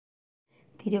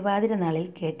തിരുവാതിര നാളിൽ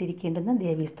കേട്ടിരിക്കേണ്ടുന്ന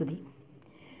ദേവീസ്തുതി.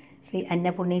 ശ്രീ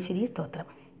അന്നപൂർണേശ്വരി സ്തോത്രം.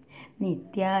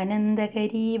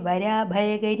 നിത്യാനന്ദകരി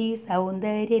വരാഭയകരി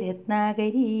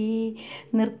സൗന്ദര്യരത്നാകരി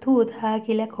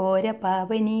നിർധൂതാഖില ഘോര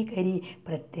പാവനീകരി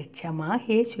പ്രത്യക്ഷ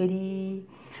മാഹേശ്വരി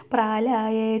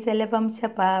പ്രാലായ ജലവംശ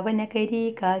പാവനകരി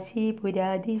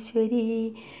കാശീപുരാധീശ്വരി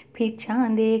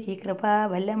ഭിക്ഷാന്തേഹി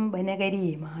കൃപാവലംബനകരി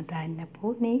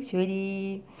മാതാന്നപൂർണേശ്വരി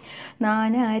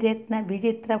നാനാരത്ന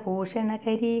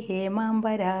വിചിത്രഭൂഷണകരി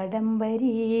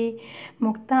ഹേമാംബരാഡംബരി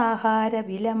മുക്താഹാര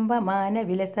വിലംബമാന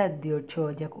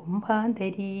വിലസദ്യോക്ഷോജ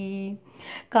കുംഭാന്തരി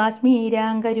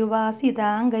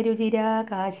കാശ്മീരാംഗരുവാസിതാംഗരുചിര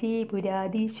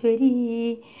കാശീപുരാധീശ്വരി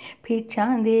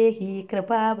ഭിക്ഷാന്തേഹി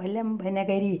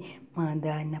കൃപാവലംബനകരി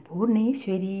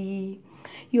മാതാന്നപൂർണേശ്വരി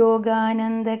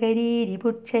യോഗാനന്ദകരി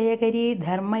രിപുക്ഷയകരി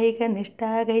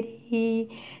ധർമ്മൈകനിഷ്ഠാകരി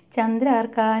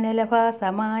ചന്ദ്രാർക്കാനലഭാ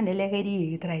സമാനലഹരി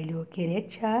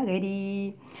ത്രൈലോക്യരക്ഷാകരി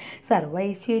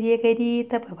സർവൈശ്വര്യകരി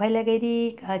തപഫലകരി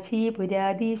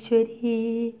കാശീപുരാധീശ്വരി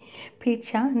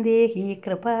ഭിക്ഷാന്തേഹി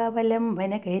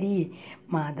കൃപാവലംബനകരി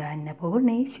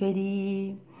മാതാന്നപൂർണേശ്വരി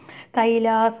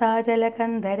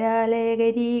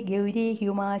കൈലാസാചലകന്ധരാലയകരി ഗൗരി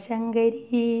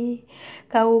ഹ്യുമാശങ്കരി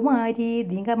കൗമാരി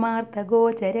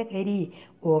ദിഗമാർത്തഗോചരകരി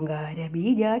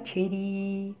ഓങ്കാരബീജാക്ഷരി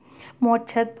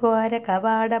മോക്ഷദ്വാര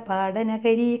കവാട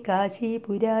പാടനകരി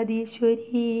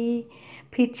കാശീപുരാധീശ്വരി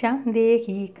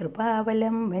ഭിക്ഷാന്തേഹി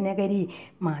കൃപാവലംബനകരി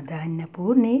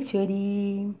മാതാന്നപൂർണേശ്വരി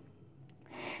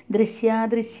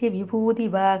ദൃശ്യാദൃശ്യ വിഭൂതി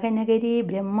വാഹനകരി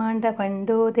ബ്രഹ്മാണ്ഡ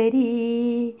ഭണ്ഡോദരി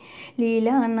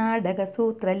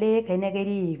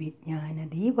ലീലാനാടകസൂത്രലേഖനകരി വിജ്ഞാന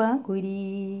ദീവാങ്കുരി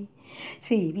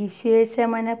ശ്രീ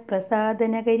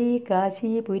വിശ്വേശമനപ്രസാദനകരി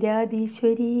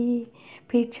കാശീപുരാധീശ്വരി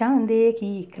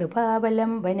ഭിക്ഷാന്തേഹി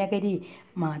കൃപാവലംബനകരി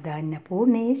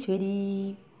മാതാന്നപൂർണേശ്വരി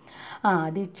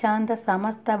ആദിക്ഷാന്ത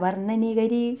സമസ്ത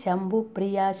വർണ്ണനികരി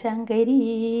ശംഭുപ്രിയാശങ്കരി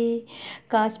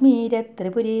കാശ്മീര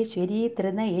ത്രിപുരേശ്വരി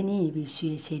ത്രിനയനി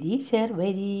വിശ്വേശ്വരി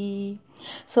ശർവരി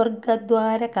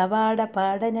സ്വർഗദ്വാര കവാട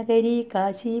പാടനകരി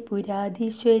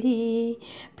കാശീപുരാധീശ്വരി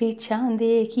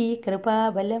ഭിക്ഷാന്തേഹി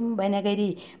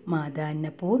കൃപാവലംബനകരി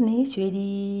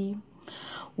മാതാന്നപൂർണേശ്വരി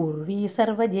ഉർവി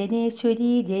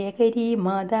സർവജനേശ്വരി ജയകരി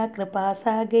മാതാ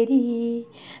കൃപാസാഗരി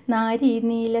നാരി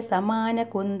നീല സമാന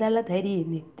കുന്തളധരി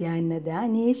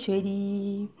നിത്യാന്നദാനേശ്വരി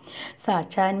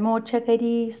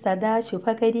സാക്ഷാന്മോക്ഷകരി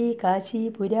സദാശുഭകരി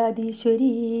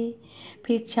കാശീപുരാധീശ്വരി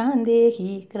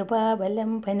ഭിക്ഷാന്തേഹി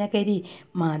കൃപാവലംബനകരി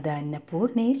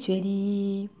മാതാന്നപൂർണേശ്വരി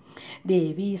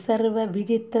ദേവി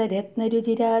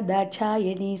സർവവിചിത്രരത്നരുചിര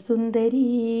ദാക്ഷായണി സുന്ദരി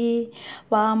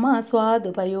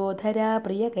വാമാസ്വാദുപയോധര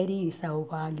പ്രിയകരി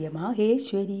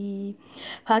സൗഭാഗ്യമാഹേശ്വരി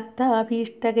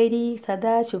ഭക്താഭീഷ്ടകരി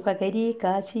സദാശുഭകരി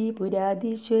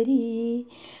കാശീപുരാധീശ്വരി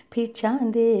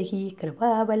ഭിക്ഷാന്തേഹി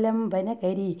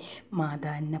കൃപാവലംബനകരി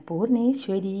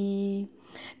മാതാന്നപൂർണേശ്വരി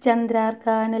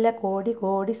ചന്ദ്രാർക്കാനല കോടി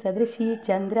കോടി സദൃശി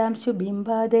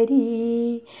ചന്ദ്രാംശുബിംബാധരി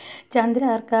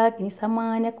ചന്ദ്രാർക്കാഗ്നി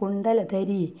സമാന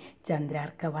കുണ്ടലധരി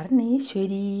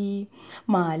ചന്ദ്രാർക്കവർണേശ്വരി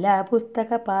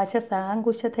മാലാപുസ്തക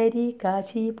പാശസാങ്കുശധരി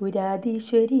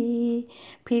കാശീപുരാധീശ്വരി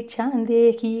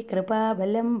ഭിക്ഷാന്തേഹി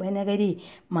കൃപാവലംബനകരി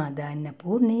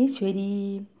മാതാന്നപൂർണേശ്വരി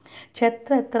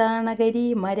ക്ഷത്രത്രാണകരി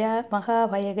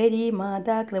മഹാഭയകരി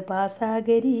മാതാ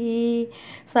കൃപാസാഗരി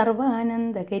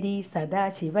സർവാനന്ദകരി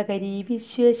സദാശിവകരി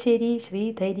വിശ്വേശ്വരി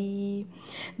ശ്രീധരി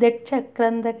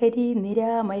ദക്ഷക്രന്ദകരി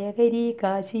നിരാമയകരി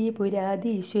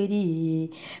കാശീപുരാധീശ്വരി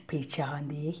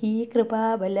ഭിക്ഷാന്തേഹി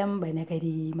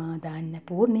കൃപാവലംബനകരി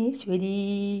മാതാന്നപൂർണേശ്വരി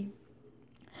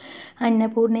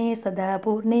അന്നപൂർണേ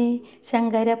സദാപൂർണേ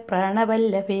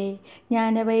ശങ്കരപ്രാണവല്ലഭേ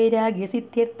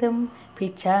ജ്ഞാനവൈരാഗ്യസിദ്ധ്യർത്ഥം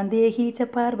ഭിക്ഷാന്തേഹി ച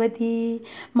പാർവതി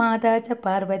മാതാ ച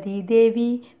പാർവതി ദേവി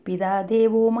പിതാ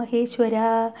ദേവോ മഹേശ്വര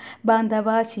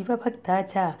ബാന്ധവാ ശിവഭക്താ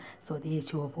ച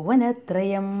സ്വദേശോ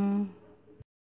ഭുവനത്രയം.